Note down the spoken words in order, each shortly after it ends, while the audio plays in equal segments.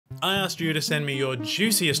I asked you to send me your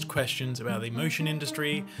juiciest questions about the motion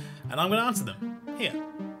industry, and I'm going to answer them here,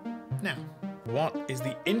 now. What is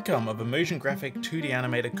the income of a motion graphic 2D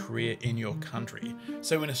animator career in your country?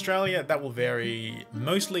 So in Australia, that will vary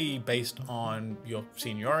mostly based on your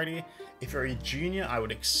seniority. If you're a junior, I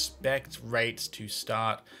would expect rates to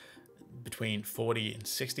start between 40 and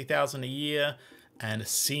 60,000 a year, and a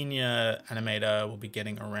senior animator will be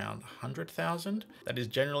getting around 100,000. That is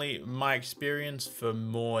generally my experience. For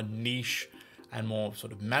more niche and more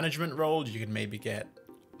sort of management roles, you can maybe get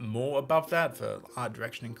more above that for art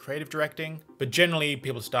direction and creative directing. But generally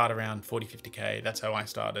people start around 40, 50K. That's how I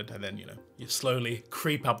started. And then, you slowly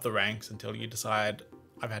creep up the ranks until you decide,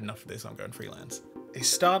 I've had enough of this, I'm going freelance. A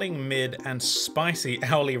starting mid and spicy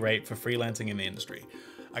hourly rate for freelancing in the industry.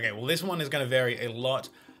 Okay, well this one is going to vary a lot,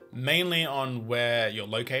 mainly on where you're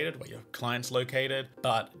located, where your client's located.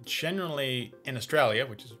 But generally in Australia,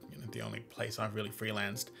 which is the only place I've really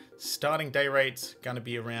freelanced, starting day rates going to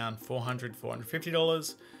be around $400,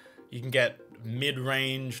 $450. You can get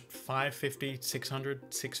mid-range $550, $600,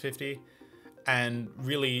 $650, and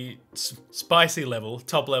really spicy level,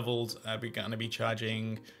 top levels are going to be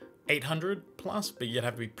charging $800 plus, but you'd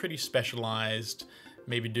have to be pretty specialized,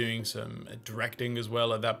 maybe doing some directing as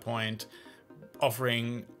well at that point,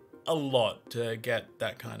 offering a lot to get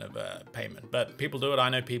that kind of payment. But people do it. I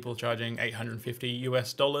know people charging $850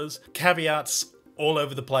 US. Caveats all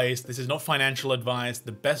over the place. This is not financial advice.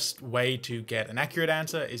 The best way to get an accurate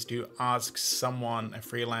answer is to ask someone, a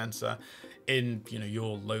freelancer in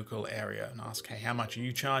your local area, and ask, hey, how much are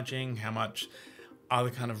you charging? How much are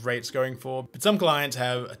the kind of rates going for? But some clients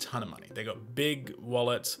have a ton of money. They got big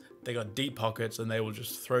wallets, they got deep pockets, and they will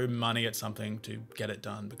just throw money at something to get it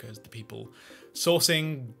done, because the people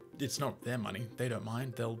sourcing, it's not their money. They don't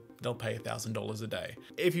mind. They'll pay $1,000 a day.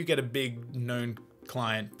 If you get a big known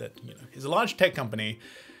client that is a large tech company,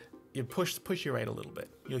 you push your rate a little bit.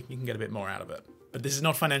 You can get a bit more out of it. But this is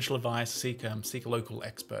not financial advice. Seek local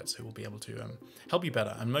experts who will be able to help you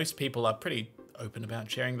better. And most people are pretty open about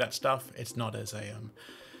sharing that stuff. It's not as a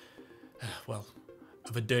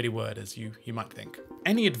of a dirty word as you might think.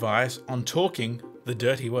 Any advice on talking the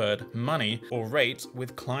dirty word, money, or rates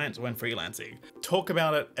with clients when freelancing? Talk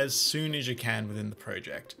about it as soon as you can within the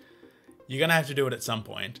project. You're gonna have to do it at some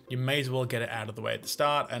point. You may as well get it out of the way at the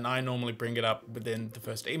start, and I normally bring it up within the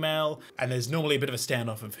first email, and there's normally a bit of a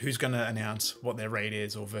standoff of who's gonna announce what their rate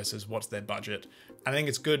is or versus what's their budget. I think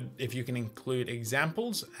it's good if you can include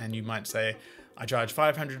examples, and you might say, I charge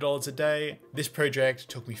 $500 a day. This project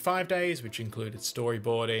took me 5 days, which included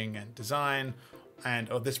storyboarding and design.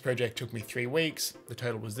 Or this project took me 3 weeks. The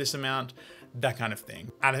total was this amount, that kind of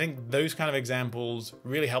thing. And I think those kind of examples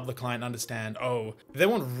really help the client understand, oh, if they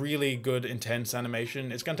want really good, intense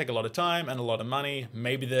animation, it's gonna take a lot of time and a lot of money.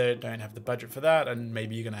 Maybe they don't have the budget for that, and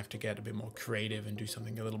maybe you're gonna have to get a bit more creative and do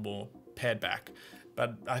something a little more pared back.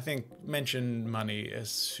 But I think mention money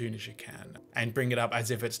as soon as you can, and bring it up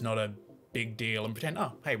as if it's not a big deal, and pretend,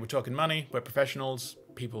 oh, hey, we're talking money, we're professionals.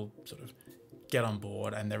 People sort of get on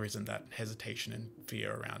board, and there isn't that hesitation and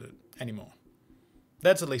fear around it anymore.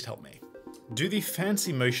 That's at least helped me. Do the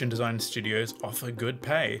fancy motion design studios offer good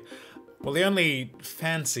pay? Well, the only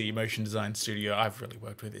fancy motion design studio I've really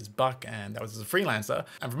worked with is Buck, and that was as a freelancer.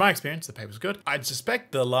 And from my experience, the pay was good. I'd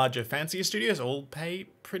suspect the larger, fancier studios all pay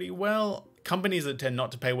pretty well. Companies that tend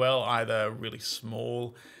not to pay well, either really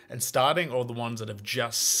small and starting, or the ones that have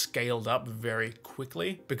just scaled up very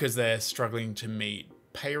quickly because they're struggling to meet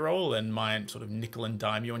payroll and might sort of nickel and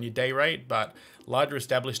dime you on your day rate. But larger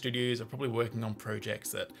established studios are probably working on projects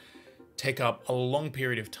that take up a long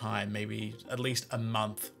period of time, maybe at least a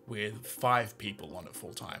month, with 5 people on it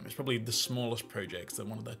full time. It's probably the smallest projects that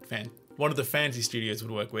one of the fancy studios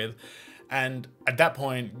would work with. And at that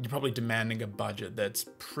point, you're probably demanding a budget that's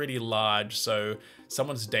pretty large. So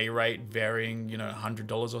someone's day rate varying,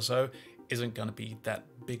 $100 or so isn't going to be that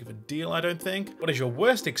big of a deal, I don't think. What is your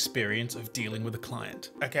worst experience of dealing with a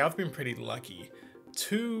client? Okay, I've been pretty lucky.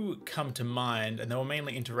 2 come to mind, and they were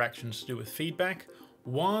mainly interactions to do with feedback.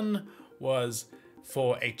 One was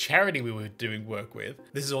for a charity we were doing work with.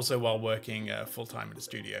 This is also while working full-time in a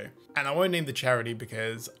studio. And I won't name the charity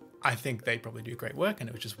because I think they probably do great work, and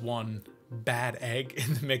it was just one bad egg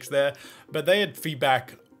in the mix there. But they had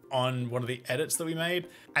feedback on one of the edits that we made,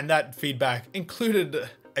 and that feedback included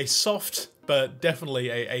a soft but definitely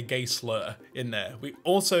a gay slur in there. We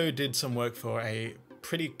also did some work for a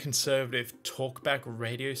pretty conservative talkback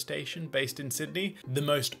radio station based in Sydney. The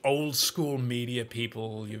most old school media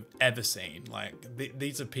people you've ever seen. Like,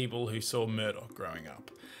 these are people who saw Murdoch growing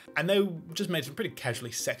up. And they just made some pretty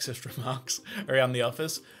casually sexist remarks around the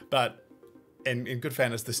office, but in good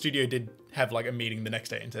fairness, the studio did have like a meeting the next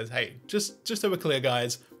day and says, hey, just so we're clear,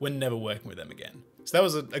 guys, we're never working with them again. So that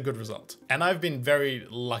was a good result. And I've been very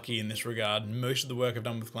lucky in this regard. Most of the work I've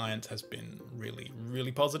done with clients has been really,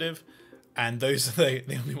 really positive. And those are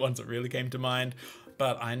the only ones that really came to mind.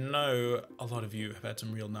 But I know a lot of you have had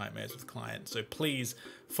some real nightmares with clients. So please,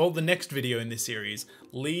 for the next video in this series,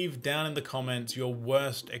 leave down in the comments your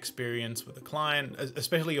worst experience with a client,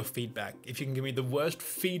 especially your feedback. If you can give me the worst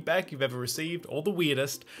feedback you've ever received or the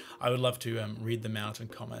weirdest, I would love to read them out and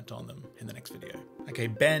comment on them in the next video. Okay,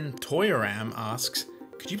 Ben Toyaram asks,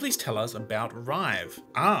 could you please tell us about Rive?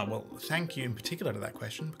 Well, thank you in particular to that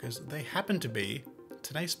question because they happen to be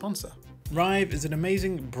today's sponsor. Rive is an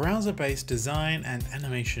amazing browser-based design and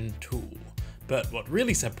animation tool, but what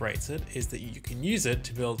really separates it is that you can use it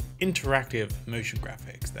to build interactive motion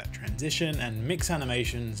graphics that transition and mix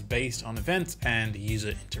animations based on events and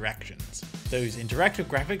user interactions. Those interactive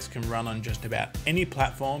graphics can run on just about any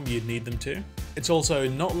platform you'd need them to. It's also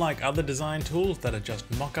not like other design tools that are just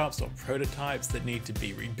mock-ups or prototypes that need to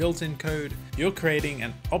be rebuilt in code. You're creating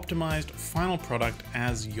an optimized final product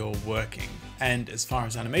as you're working. And as far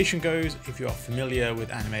as animation goes, if you're familiar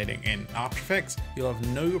with animating in After Effects, you'll have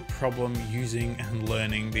no problem using and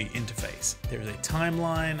learning the interface. There is a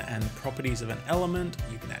timeline and properties of an element,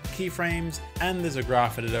 you can add keyframes, and there's a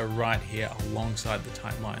graph editor right here alongside the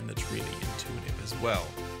timeline that's really intuitive as well.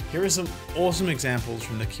 Here are some awesome examples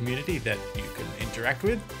from the community that you can interact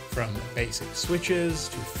with, from basic switches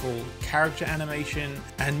to full character animation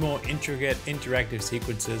and more intricate interactive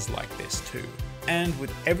sequences like this too. And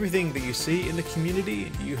with everything that you see in the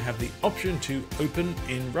community, you have the option to open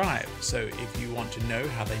in Rive. So if you want to know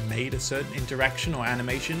how they made a certain interaction or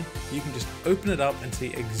animation, you can just open it up and see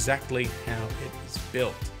exactly how it is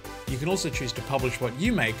built. You can also choose to publish what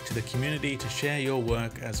you make to the community to share your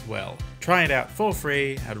work as well. Try it out for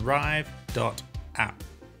free at rive.app.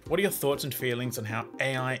 What are your thoughts and feelings on how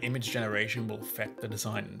AI image generation will affect the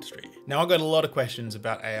design industry? Now, I've got a lot of questions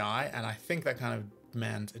about AI, and I think that kind of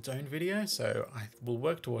demands its own video, so I will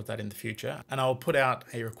work towards that in the future, and I'll put out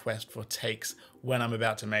a request for takes when I'm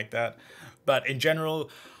about to make that. But in general,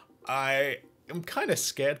 I am kind of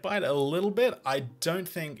scared by it a little bit. I don't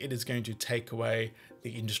think it is going to take away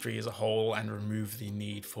the industry as a whole and remove the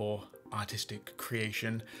need for artistic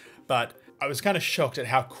creation, but I was kind of shocked at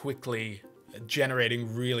how quickly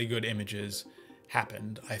generating really good images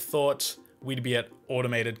happened. I thought we'd be at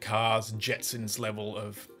automated cars, Jetsons level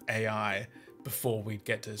of AI before we'd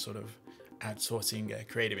get to sort of outsourcing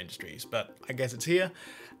creative industries, but I guess it's here,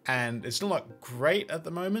 and it's still not great at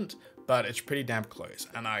the moment, but it's pretty damn close.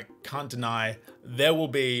 And I can't deny there will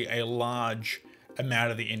be a large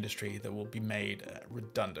amount of the industry that will be made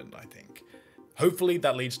redundant, I think. Hopefully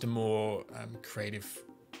that leads to more creative,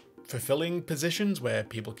 fulfilling positions where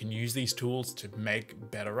people can use these tools to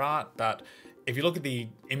make better art. But if you look at the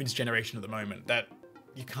image generation at the moment, that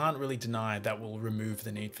you can't really deny that will remove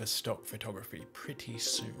the need for stock photography pretty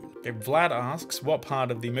soon. Okay, Vlad asks, what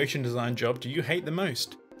part of the motion design job do you hate the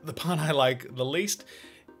most? The part I like the least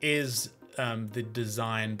is the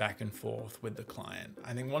design back and forth with the client.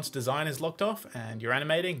 I think once design is locked off and you're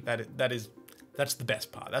animating, that's the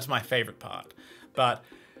best part. That's my favorite part. But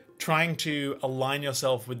trying to align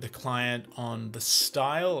yourself with the client on the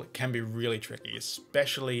style can be really tricky,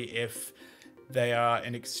 especially if they are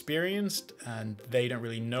inexperienced and they don't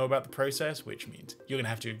really know about the process, which means you're gonna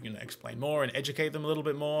have to, explain more and educate them a little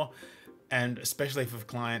bit more. And especially if a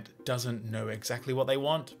client doesn't know exactly what they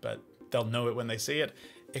want, but they'll know it when they see it,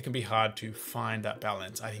 it can be hard to find that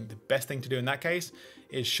balance. I think the best thing to do in that case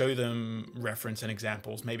is show them reference and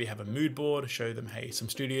examples, maybe have a mood board, show them, hey, some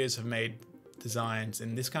studios have made designs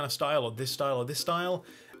in this kind of style or this style or this style,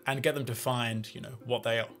 and get them to find, what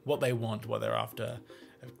they want, what they're after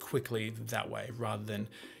quickly that way, rather than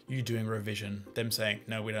you doing a revision, them saying,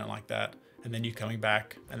 no, we don't like that, and then you coming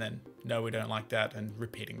back and then, no, we don't like that, and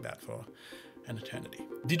repeating that for an eternity.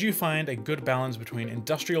 Did you find a good balance between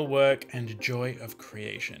industrial work and joy of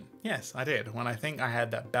creation? Yes, I did. When I think I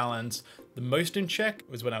had that balance the most in check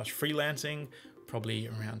was when I was freelancing, probably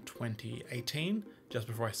around 2018, just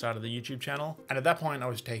before I started the YouTube channel. And at that point I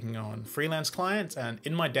was taking on freelance clients, and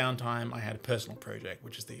in my downtime I had a personal project,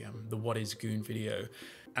 which is the What is Goon video.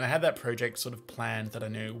 And I had that project sort of planned that I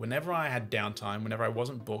knew whenever I had downtime, whenever I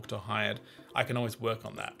wasn't booked or hired, I can always work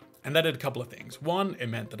on that. And that did a couple of things. One, it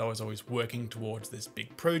meant that I was always working towards this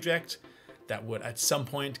big project that would at some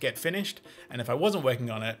point get finished. And if I wasn't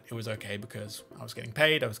working on it, it was okay because I was getting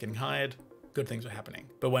paid, I was getting hired, good things were happening.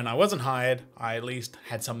 But when I wasn't hired, I at least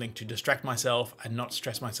had something to distract myself and not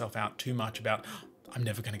stress myself out too much about, I'm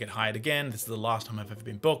never gonna get hired again, this is the last time I've ever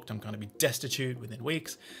been booked, I'm gonna be destitute within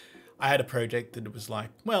weeks. I had a project that it was like,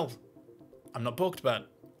 well, I'm not booked, but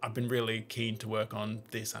I've been really keen to work on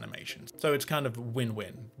this animation. So it's kind of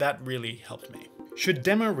win-win. That really helped me. Should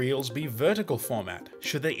demo reels be vertical format?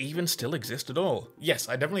 Should they even still exist at all? Yes,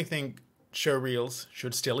 I definitely think Showreels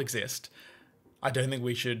should still exist. I don't think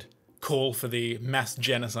we should call for the mass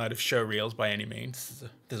genocide of Showreels by any means.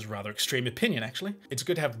 This is a rather extreme opinion, actually. It's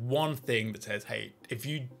good to have one thing that says, hey, if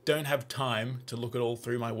you don't have time to look at all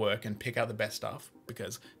through my work and pick out the best stuff,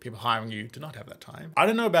 because people hiring you do not have that time. I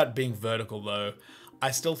don't know about being vertical though. I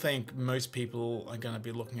still think most people are going to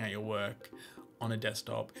be looking at your work on a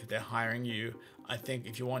desktop if they're hiring you. I think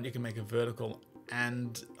if you want, you can make a vertical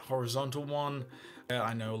and horizontal one.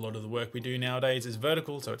 I know a lot of the work we do nowadays is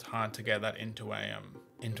vertical, so it's hard to get that into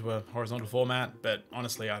a horizontal format, but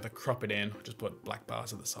honestly, either crop it in or just put black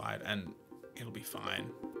bars at the side and it'll be fine.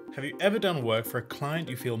 Have you ever done work for a client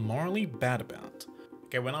you feel morally bad about?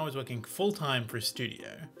 Okay, when I was working full-time for a studio,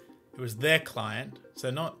 it was their client, so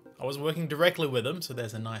I wasn't working directly with them, so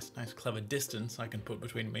there's a nice clever distance I can put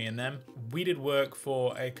between me and them. We did work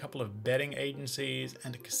for a couple of betting agencies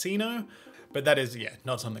and a casino, but that is, yeah,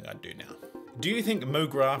 not something I'd do now. Do you think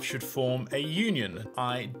MoGraph should form a union?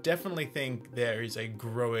 I definitely think there is a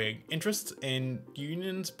growing interest in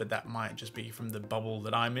unions, but that might just be from the bubble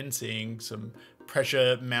that I'm in, seeing some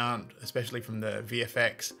pressure mount, especially from the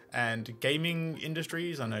VFX and gaming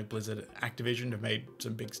industries. I know Blizzard, Activision have made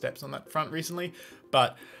some big steps on that front recently,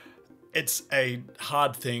 but it's a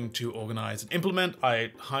hard thing to organize and implement.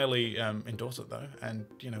 I highly endorse it though, and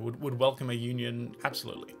would welcome a union,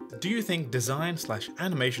 absolutely. Do you think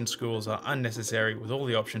design/animation schools are unnecessary with all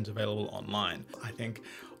the options available online? I think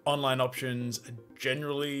online options are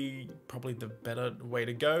generally probably the better way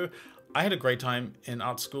to go. I had a great time in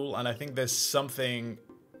art school, and I think there's something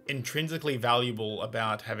intrinsically valuable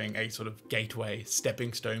about having a sort of gateway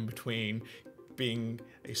stepping stone between being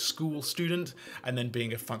a school student and then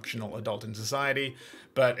being a functional adult in society.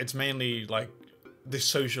 But it's mainly like the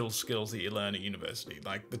social skills that you learn at university.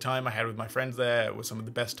 Like the time I had with my friends there was some of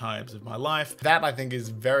the best times of my life. That I think is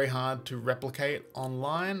very hard to replicate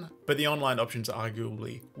online, but the online options are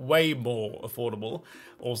arguably way more affordable,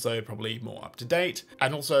 also probably more up to date.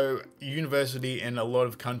 And also university in a lot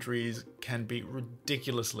of countries can be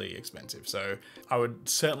ridiculously expensive. So I would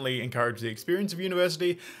certainly encourage the experience of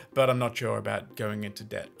university, but I'm not sure about going into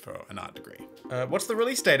debt for an art degree. What's the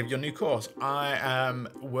release date of your new course? I am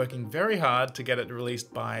working very hard to get it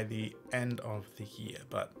released by the end of the year,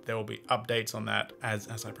 but there will be updates on that as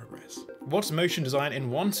I progress. What's motion design in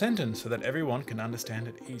one sentence so that everyone can understand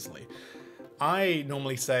it easily? I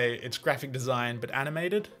normally say it's graphic design but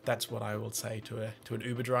animated. That's what I will say to an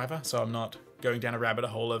Uber driver, so I'm not going down a rabbit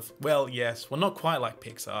hole of, well, yes, well, not quite like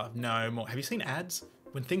Pixar. No, more. Have you seen ads?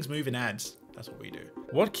 When things move in ads, that's what we do.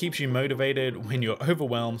 What keeps you motivated when you're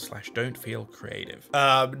overwhelmed/don't feel creative?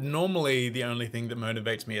 Normally the only thing that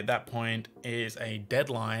motivates me at that point is a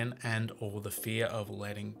deadline and or the fear of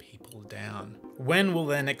letting people down. When will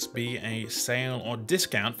there next be a sale or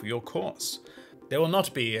discount for your course? There will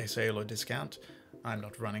not be a sale or discount. I'm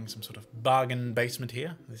not running some sort of bargain basement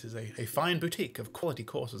here. This is a fine boutique of quality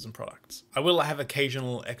courses and products. I will have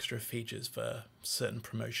occasional extra features for certain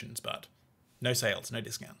promotions, but no sales, no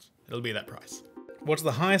discounts. It'll be that price. What's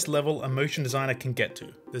the highest level a motion designer can get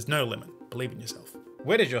to? There's no limit. Believe in yourself.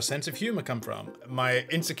 Where does your sense of humor come from? My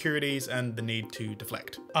insecurities and the need to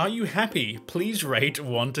deflect. Are you happy? Please rate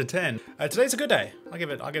 1 to 10. Today's a good day. I'll give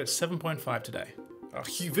it 7.5 today.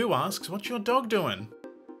 Vu asks, what's your dog doing?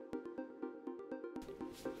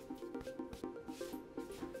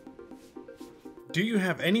 Do you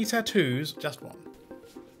have any tattoos? Just one.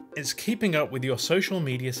 Is keeping up with your social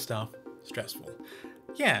media stuff stressful?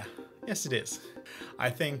 Yeah, yes it is. I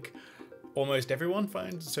think almost everyone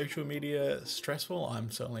finds social media stressful. I'm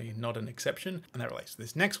certainly not an exception. And that relates to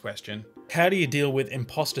this next question. How do you deal with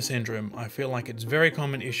imposter syndrome? I feel like it's a very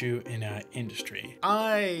common issue in our industry.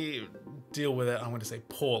 I deal with it, I'm going to say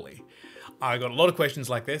poorly. I got a lot of questions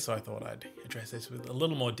like this, so I thought I'd address this with a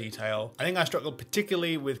little more detail. I think I struggled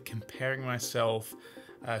particularly with comparing myself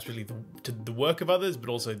especially to the work of others, but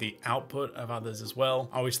also the output of others as well.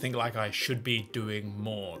 I always think like I should be doing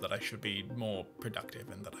more, that I should be more productive,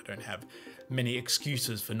 and that I don't have many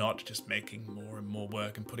excuses for not just making more and more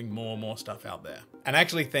work and putting more and more stuff out there. And I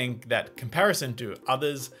actually think that comparison to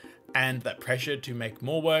others And that pressure to make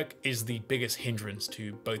more work is the biggest hindrance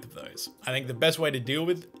to both of those. I think the best way to deal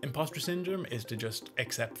with imposter syndrome is to just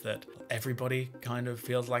accept that everybody kind of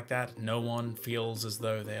feels like that. No one feels as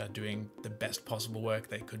though they are doing the best possible work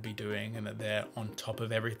they could be doing and that they're on top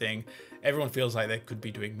of everything. Everyone feels like they could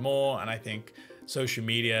be doing more, and I think social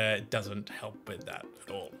media doesn't help with that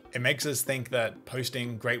at all. It makes us think that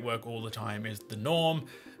posting great work all the time is the norm,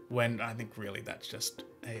 when I think really that's just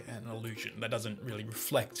an illusion that doesn't really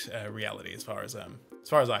reflect reality as far as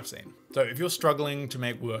I've seen. So if you're struggling to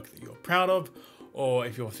make work that you're proud of, or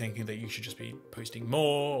if you're thinking that you should just be posting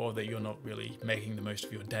more, or that you're not really making the most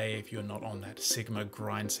of your day, if you're not on that Sigma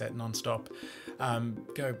grind set nonstop,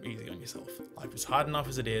 go easy on yourself. Life is hard enough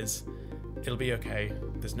as it is. It'll be okay.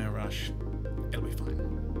 There's no rush.